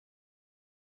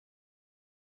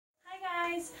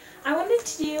Hi guys, I wanted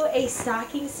to do a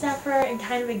stocking stuffer and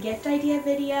kind of a gift idea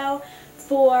video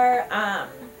for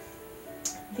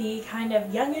the kind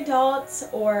of young adults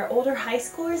or older high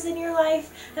schoolers in your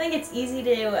life. I think it's easy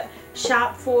to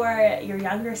shop for your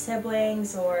younger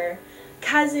siblings or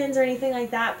cousins or anything like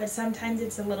that, but sometimes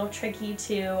it's a little tricky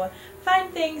to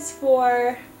find things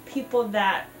for people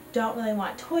that don't really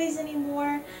want toys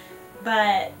anymore,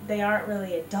 but they aren't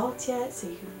really adults yet, so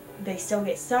they still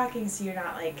get stockings, so you're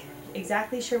not like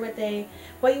exactly sure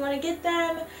what you want to get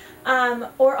them,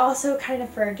 or also kind of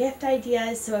for gift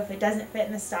ideas. So if it doesn't fit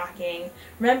in the stocking,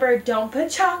 remember, don't put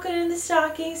chocolate in the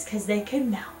stockings because they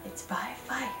can melt. It's by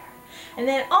fire. And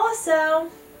then also,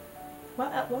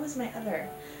 what was my other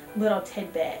little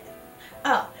tidbit?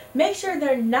 Oh, make sure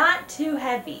they're not too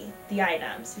heavy, the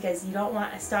items, because you don't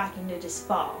want a stocking to just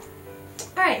fall.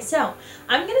 Alright, so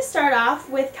I'm going to start off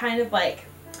with kind of like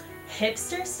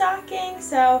hipster stocking.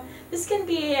 So this can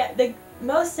be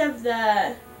most of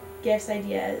the gift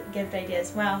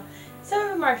ideas. Well, some of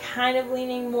them are kind of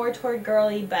leaning more toward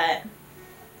girly, but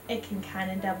it can kind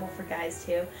of double for guys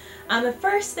too. The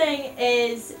first thing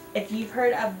is, if you've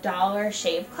heard of Dollar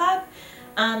Shave Club,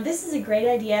 this is a great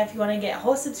idea if you want to get a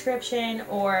whole subscription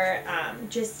or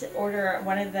just order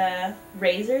one of the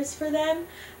razors for them.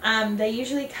 They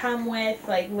usually come with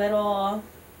like little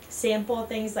sample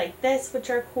things like this, which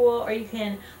are cool, or you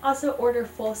can also order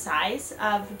full size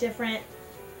of different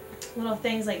little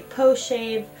things like post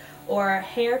shave or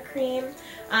hair cream.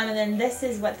 And then this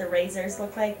is what the razors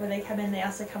look like when they come in. They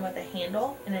also come with a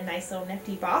handle in a nice little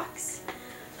nifty box.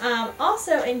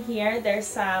 Also in here there's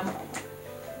some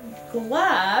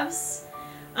gloves.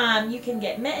 You can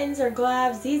get mittens or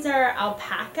gloves. These are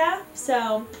alpaca,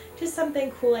 so just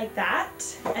something cool like that.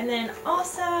 And then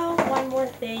also one more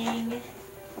thing,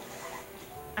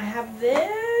 I have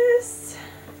this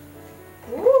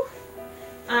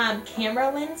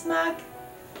camera lens mug,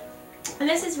 and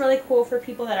this is really cool for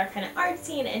people that are kind of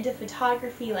artsy and into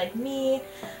photography like me.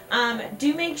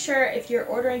 Do make sure if you're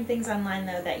ordering things online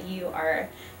though that you are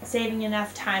saving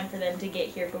enough time for them to get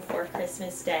here before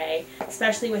Christmas Day,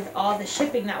 especially with all the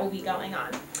shipping that will be going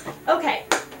on. Okay,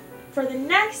 for the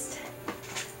next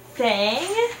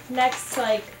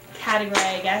like category,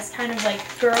 I guess, kind of like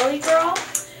girly girl.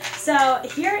 So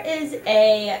here is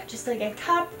just like a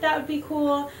cup that would be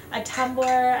cool. A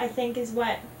tumbler, I think, is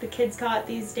what the kids call it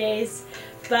these days.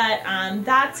 But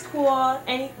that's cool.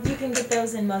 And you can get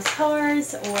those in most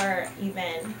colors, or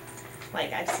even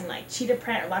like I've seen like cheetah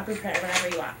print or leopard print or whatever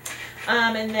you want.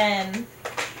 And then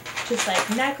just like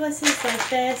necklaces like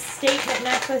this, statement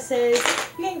necklaces.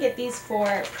 You can get these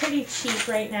for pretty cheap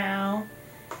right now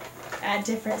at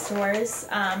different stores.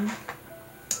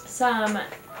 Some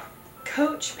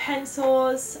Coach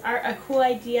pencils are a cool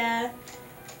idea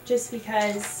just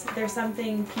because they're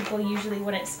something people usually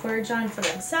wouldn't splurge on for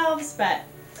themselves, but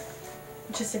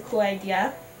just a cool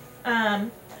idea.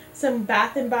 Some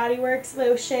Bath and Body Works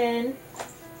lotion.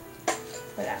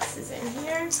 What else is in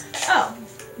here? Oh,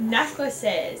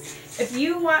 necklaces. If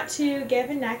you want to give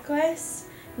a necklace,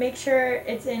 make sure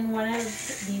it's in one of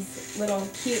these little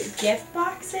cute gift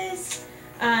boxes.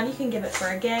 You can give it for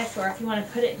a gift, or if you want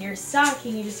to put it in your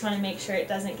stocking, you just want to make sure it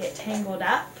doesn't get tangled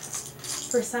up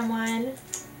for someone.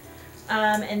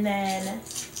 And then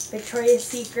Victoria's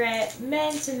Secret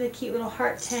mint in the cute little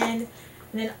heart tin.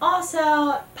 And then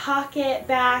also pocket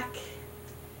back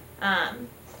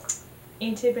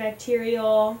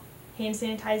antibacterial hand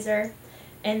sanitizer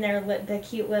and the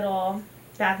cute little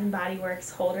Bath and Body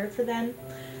Works holder for them.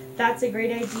 That's a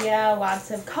great idea. Lots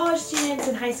of college students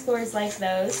and high schoolers like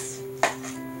those.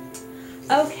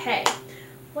 Okay,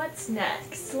 what's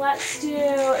next? Let's do,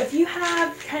 if you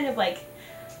have kind of like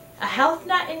a health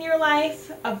nut in your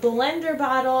life, a blender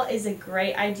bottle is a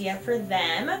great idea for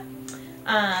them.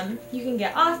 You can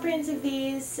get off-brands of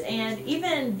these, and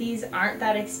even these aren't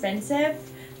that expensive.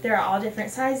 There are all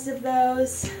different sizes of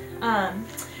those.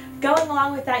 Going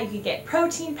along with that, you could get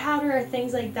protein powder or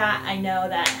things like that. I know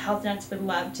that health nuts would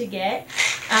love to get.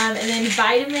 And then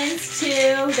vitamins too.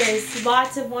 There's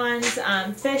lots of ones.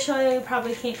 Fish oil you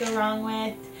probably can't go wrong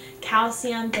with.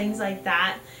 Calcium, things like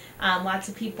that. Lots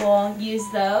of people use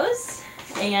those.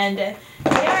 And they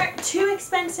aren't too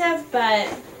expensive, but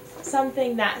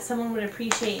something that someone would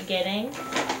appreciate getting.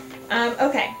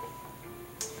 Okay.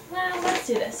 Well, let's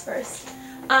do this first.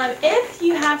 If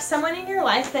you have someone in your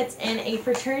life that's in a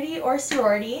fraternity or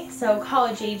sorority, so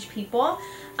college-age people,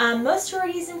 most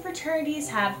sororities and fraternities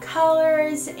have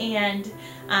colors and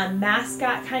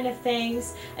mascot kind of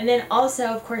things, and then also,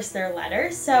 of course, their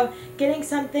letters. So getting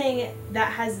something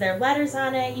that has their letters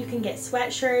on it, you can get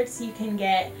sweatshirts, you can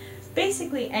get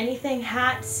basically anything,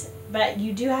 hats, but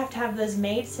you do have to have those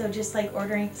made, so just like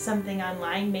ordering something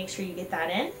online, make sure you get that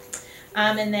in.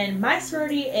 And then my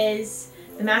sorority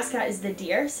the mascot is the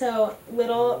deer, so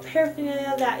little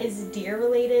paraphernalia that is deer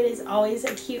related is always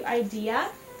a cute idea.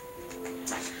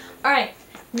 Alright,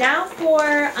 now for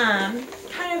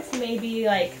kind of maybe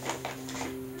like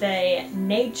the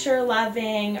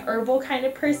nature-loving, herbal kind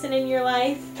of person in your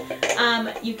life.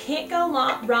 You can't go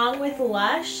wrong with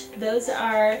Lush. There's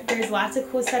lots of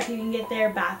cool stuff you can get there.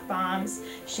 Bath bombs,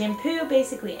 shampoo,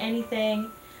 basically anything.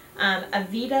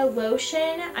 Aveda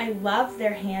lotion. I love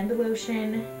their hand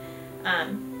lotion.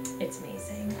 It's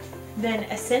amazing. Then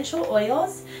essential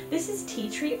oils. This is tea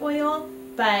tree oil,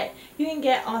 but you can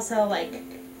get also like,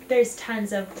 there's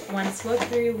tons of ones to look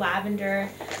through, lavender,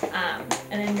 and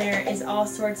then there is all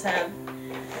sorts of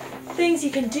things you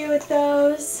can do with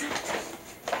those.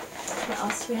 What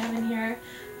else do we have in here?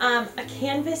 A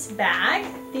canvas bag.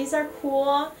 These are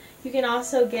cool. You can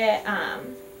also get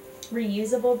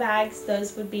reusable bags.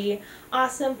 Those would be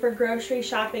awesome for grocery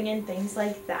shopping and things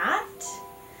like that.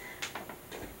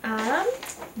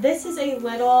 This is a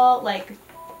little like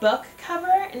book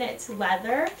cover, and it's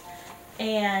leather,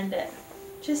 and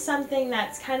just something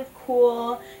that's kind of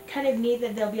cool, kind of neat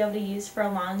that they'll be able to use for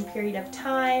a long period of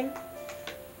time.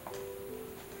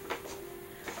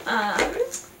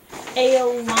 A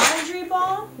laundry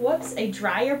ball, a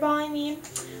dryer ball I mean.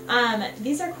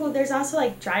 These are cool. There's also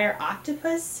like dryer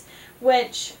octopus,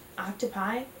 octopus,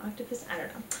 I don't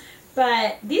know.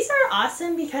 But these are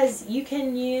awesome because you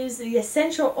can use the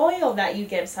essential oil that you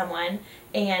give someone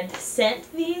and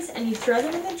scent these, and you throw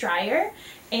them in the dryer,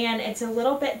 and it's a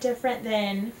little bit different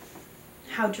than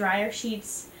how dryer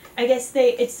sheets, I guess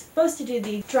it's supposed to do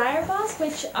the dryer balls,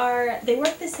 which they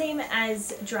work the same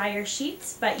as dryer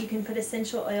sheets, but you can put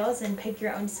essential oils and pick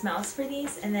your own smells for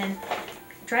these, and then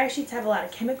dryer sheets have a lot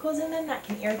of chemicals in them that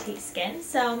can irritate skin,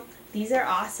 so these are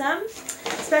awesome,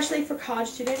 especially for college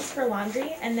students for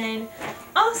laundry. And then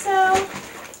also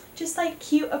just like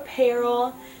cute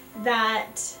apparel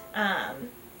that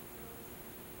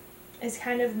is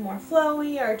kind of more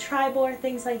flowy or tribal or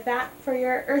things like that for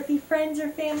your earthy friends or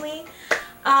family.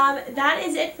 That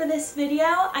is it for this video.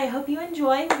 I hope you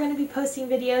enjoy. We're going to be posting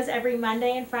videos every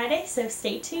Monday and Friday, so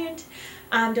stay tuned.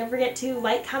 Don't forget to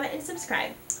like, comment, and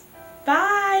subscribe.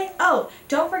 Bye! Oh,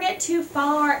 don't forget to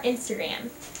follow our Instagram.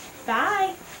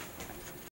 Bye!